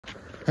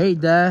Hey,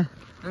 Dad.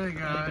 Hey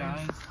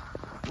guys.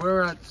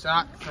 We're at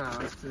Zach's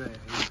house today.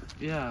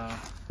 Yeah.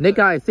 Nick,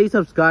 guys, say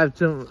subscribe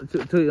to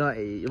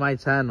my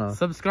channel.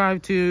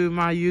 Subscribe to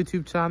my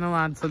YouTube channel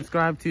and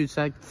subscribe to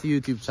Zach's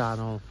YouTube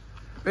channel.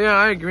 Yeah,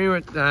 I agree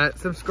with that.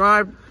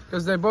 Subscribe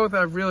because they both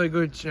have really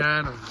good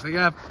channels. They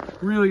have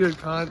really good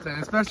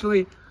content.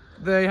 Especially,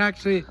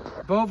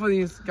 both of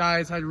these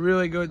guys had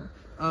really good.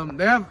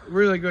 They have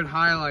really good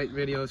highlight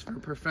videos for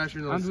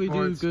professional and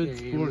sports we do good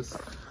games.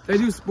 sports. They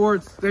do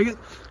sports.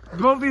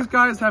 Both these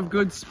guys have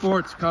good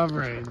sports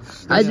coverage.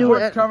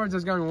 Sports coverage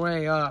has gone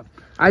way up.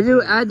 I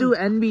do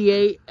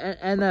NBA,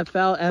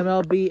 NFL,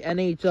 MLB,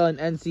 NHL, and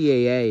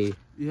NCAA.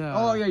 Yeah.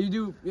 Oh yeah, you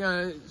do.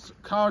 Yeah,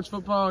 college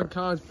football and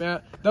college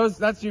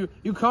that's you.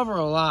 You cover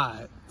a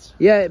lot.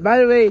 Yeah. By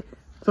the way,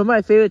 for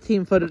my favorite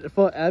team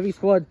for every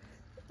sport,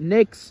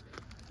 Knicks,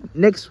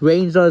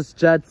 Rangers,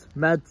 Jets,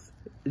 Mets,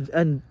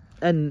 and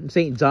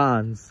St.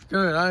 John's.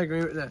 Good, I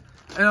agree with that.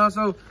 And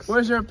also,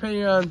 what's your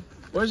opinion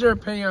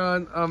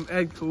on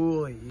Ed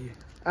Cooley?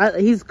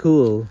 He's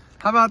cool.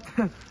 How about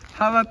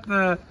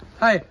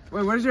hey,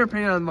 wait, what is your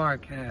opinion on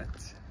Marquette?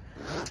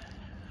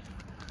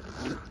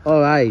 All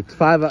right,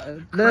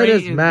 that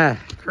is meh.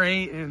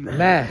 Creighton.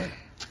 Meh.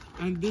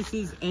 And this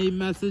is a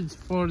message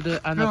for the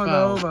NFL.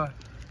 Villanova.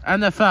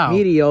 NFL.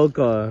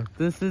 Mediocre.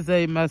 This is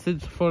a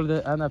message for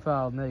the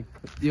NFL, Nick.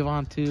 You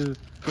want to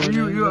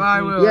go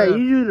I will. Yeah,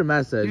 you do the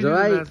message, all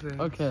right?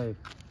 Okay.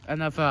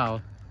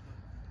 NFL.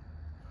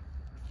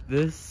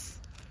 This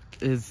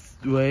is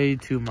way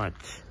too much.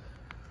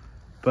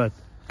 But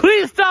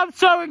please stop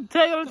showing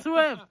Taylor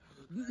Swift.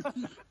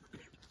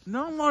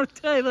 No more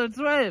Taylor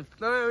Swift.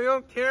 No, we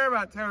don't care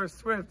about Taylor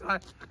Swift.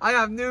 I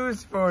have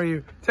news for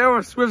you.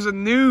 Taylor Swift's a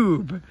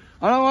noob.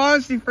 I don't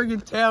want to see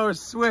freaking Taylor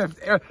Swift.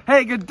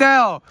 Hey,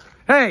 Goodell.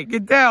 Hey,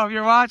 Goodell, if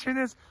you're watching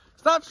this,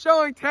 stop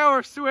showing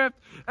Taylor Swift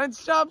and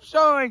stop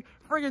showing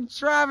freaking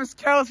Travis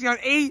Kelce on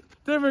 8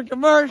 different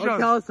commercials.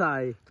 Oh,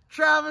 Kelce.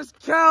 Travis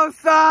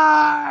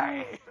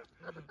Kelce!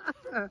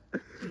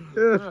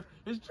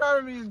 It's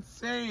driving me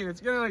insane.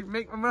 It's gonna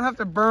I'm gonna have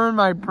to burn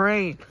my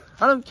brain.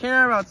 I don't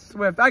care about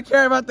Swift. I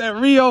care about the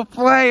real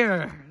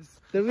players.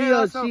 The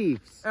real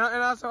Chiefs.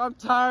 And also, I'm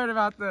tired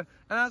about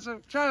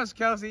Travis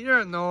Kelce, you're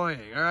annoying,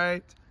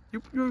 alright?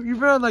 You've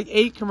been on like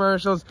 8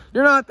 commercials.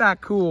 You're not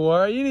that cool,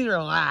 alright? You need to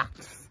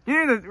relax.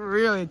 You need to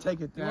really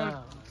take it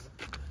down.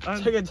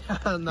 Take it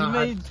down, You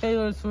made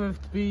Taylor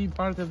Swift be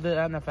part of the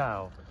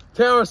NFL.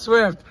 Taylor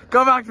Swift,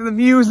 go back to the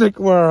music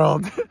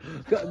world.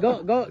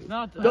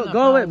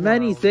 Go with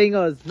many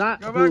singers, not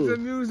Go who. back to the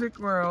music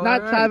world.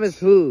 Not right? Travis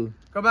who.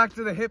 Go back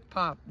to the hip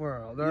hop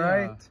world,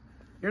 alright?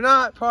 You're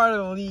not part of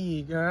the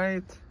league,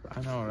 alright?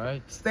 I know,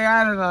 right? Stay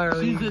out of our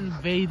league. She's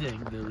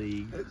invading the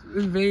league.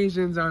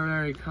 Invasions are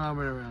very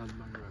common around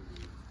my room.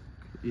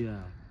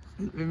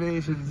 Yeah.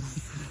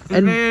 Invasions.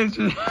 And-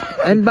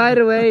 And by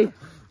the way,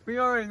 we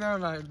already know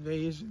about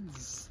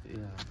invasions.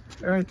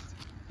 Yeah. Alright?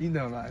 You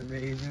know about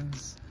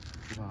invasions.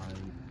 Why?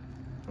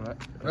 What?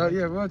 Oh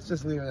yeah, well, let's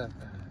just leave it at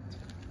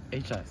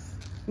that. HS.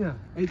 Yeah,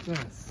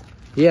 HS.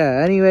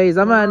 yeah, anyways,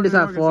 I'm gonna end this We're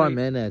at gonna 4 say-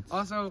 minutes.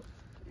 Also,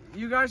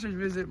 you guys should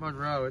visit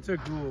Monroe. It's a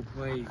cool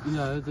place.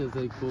 Yeah, this is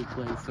a cool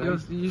place.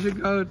 Right? You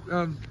should go.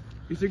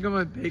 You should go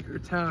on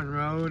Bakertown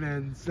Road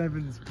and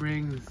Seven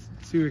Springs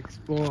to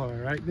explore,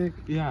 right, Nick?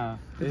 Yeah.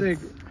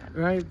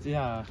 Right?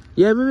 Yeah.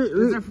 Yeah,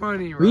 These are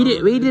funny. we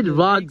did roads.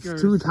 vlogs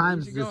Acres. 2 You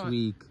times should this go on-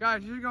 week.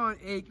 Guys, you should go on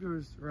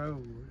Acres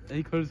Road.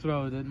 Acres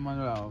Road in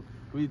Monroe.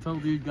 We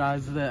told you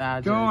guys the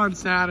address. Go on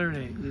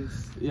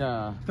Saturdays.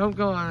 Yeah. Don't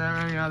go on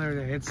any other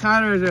day. It's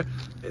Saturdays.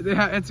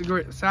 It's a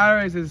great.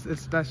 Saturdays is a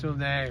special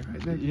day,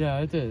 right, Nick? Yeah,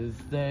 it is.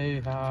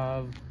 They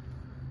have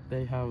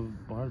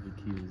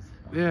barbecues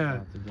on Yeah.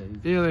 Saturdays.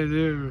 Yeah, they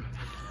do.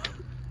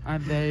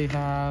 And they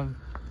have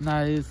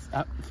nice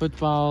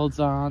footballs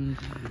on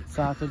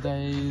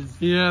Saturdays.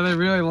 Yeah, they're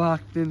really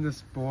locked into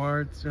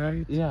sports,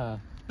 right? Yeah,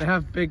 They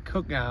have big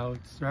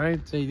cookouts,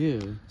 right? they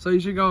do. So you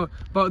should go.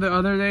 But the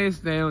other days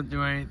they don't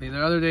do anything.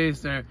 The other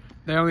days they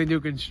only do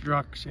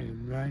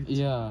construction, right?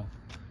 Yeah.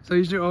 So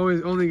you should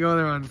always only go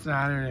there on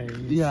Saturdays.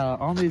 Yeah,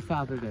 only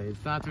Saturdays.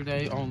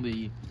 Saturday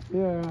only.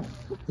 Yeah.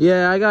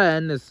 Yeah, I gotta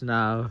end this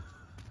now.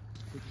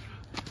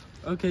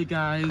 Okay,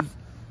 guys.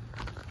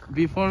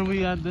 Before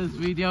we end this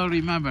video,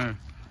 remember,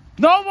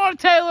 no more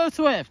Taylor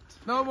Swift.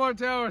 No more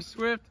Taylor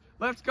Swift.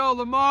 Let's go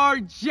Lamar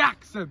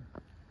Jackson.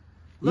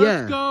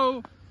 Let's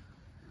go.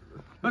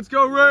 Let's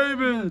go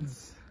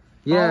Ravens.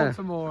 Yeah.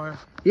 Baltimore.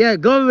 Yeah,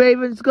 go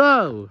Ravens,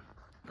 go.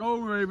 Go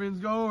Ravens.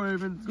 Go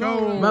Ravens. Go.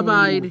 Go.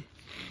 Bye-bye.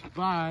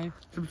 Bye.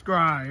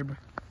 Subscribe.